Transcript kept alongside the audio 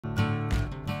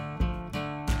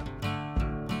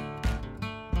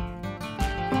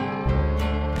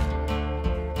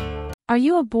Are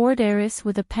you a bored heiress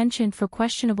with a penchant for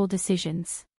questionable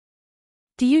decisions?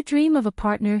 Do you dream of a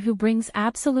partner who brings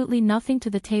absolutely nothing to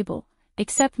the table,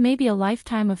 except maybe a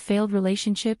lifetime of failed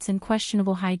relationships and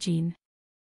questionable hygiene?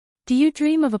 Do you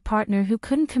dream of a partner who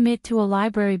couldn't commit to a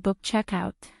library book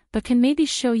checkout, but can maybe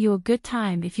show you a good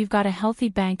time if you've got a healthy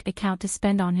bank account to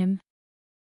spend on him?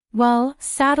 Well,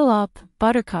 saddle up,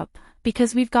 Buttercup,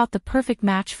 because we've got the perfect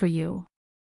match for you.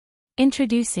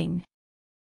 Introducing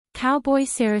Cowboy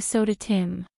Sarasota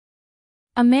Tim.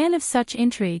 A man of such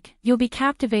intrigue, you'll be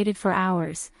captivated for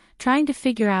hours, trying to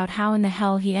figure out how in the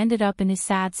hell he ended up in his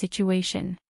sad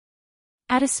situation.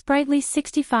 At a sprightly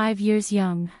 65 years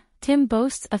young, Tim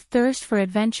boasts a thirst for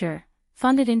adventure,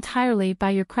 funded entirely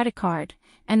by your credit card,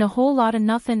 and a whole lot of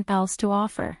nothing else to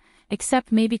offer,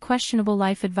 except maybe questionable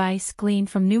life advice gleaned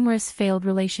from numerous failed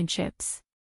relationships.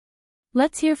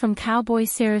 Let's hear from Cowboy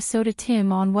Sarasota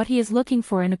Tim on what he is looking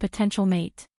for in a potential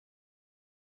mate.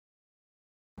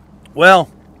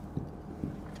 Well,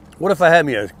 what if I had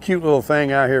me a cute little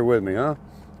thing out here with me, huh?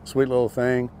 Sweet little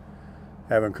thing,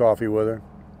 having coffee with her.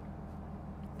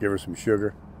 Give her some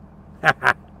sugar.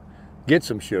 Get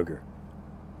some sugar.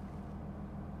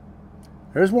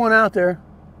 There's one out there.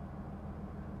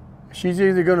 She's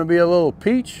either going to be a little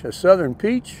peach, a southern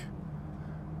peach,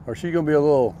 or she's going to be a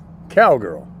little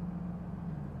cowgirl.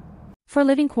 For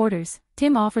living quarters,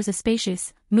 Tim offers a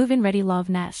spacious, move-in ready love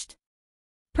nest.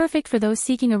 Perfect for those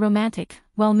seeking a romantic,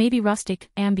 well maybe rustic,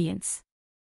 ambience.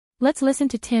 Let's listen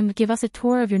to Tim give us a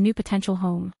tour of your new potential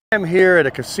home. I'm here at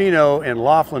a casino in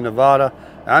Laughlin, Nevada.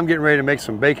 I'm getting ready to make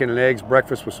some bacon and eggs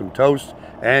breakfast with some toast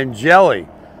and jelly.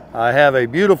 I have a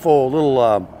beautiful little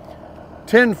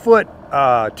 10-foot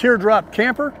teardrop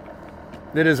camper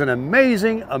that is an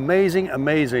amazing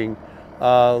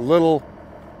little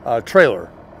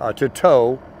trailer to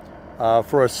tow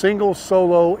for a single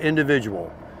solo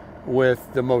individual,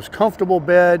 with the most comfortable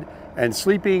bed and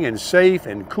sleeping and safe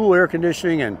and cool air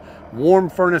conditioning and warm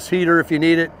furnace heater if you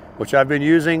need it, which I've been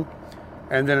using,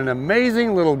 and then an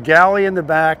amazing little galley in the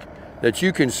back that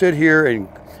you can sit here and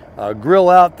grill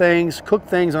out things, cook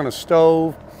things on a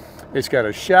stove. It's got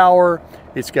a shower,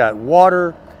 it's got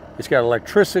water, it's got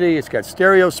electricity, it's got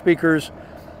stereo speakers.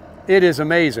 It is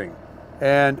amazing,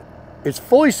 and it's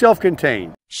fully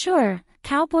self-contained. Sure,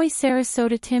 Cowboy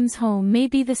Sarasota Tim's home may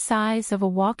be the size of a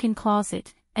walk-in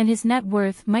closet, and his net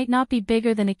worth might not be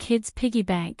bigger than a kid's piggy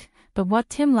bank, but what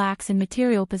Tim lacks in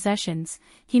material possessions,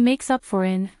 he makes up for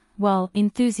in, well,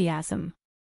 enthusiasm.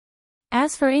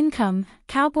 As for income,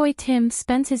 Cowboy Tim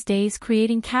spends his days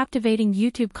creating captivating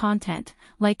YouTube content,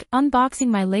 like unboxing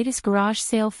my latest garage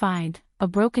sale find, a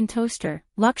broken toaster,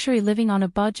 luxury living on a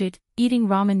budget, eating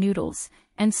ramen noodles,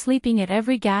 and sleeping at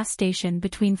every gas station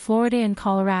between Florida and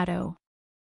Colorado.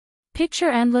 Picture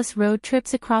endless road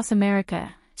trips across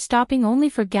America, stopping only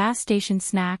for gas station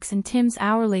snacks and Tim's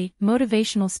hourly,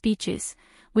 motivational speeches,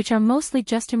 which are mostly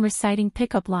just him reciting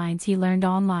pickup lines he learned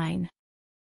online.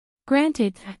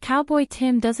 Granted, Cowboy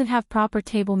Tim doesn't have proper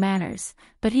table manners,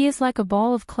 but he is like a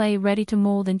ball of clay ready to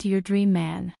mold into your dream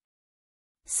man.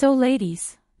 So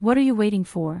ladies, what are you waiting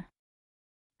for?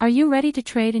 Are you ready to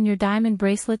trade in your diamond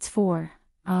bracelets for,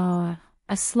 a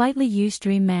slightly used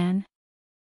dream man?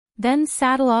 Then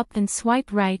saddle up and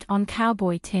swipe right on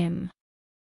Cowboy Tim.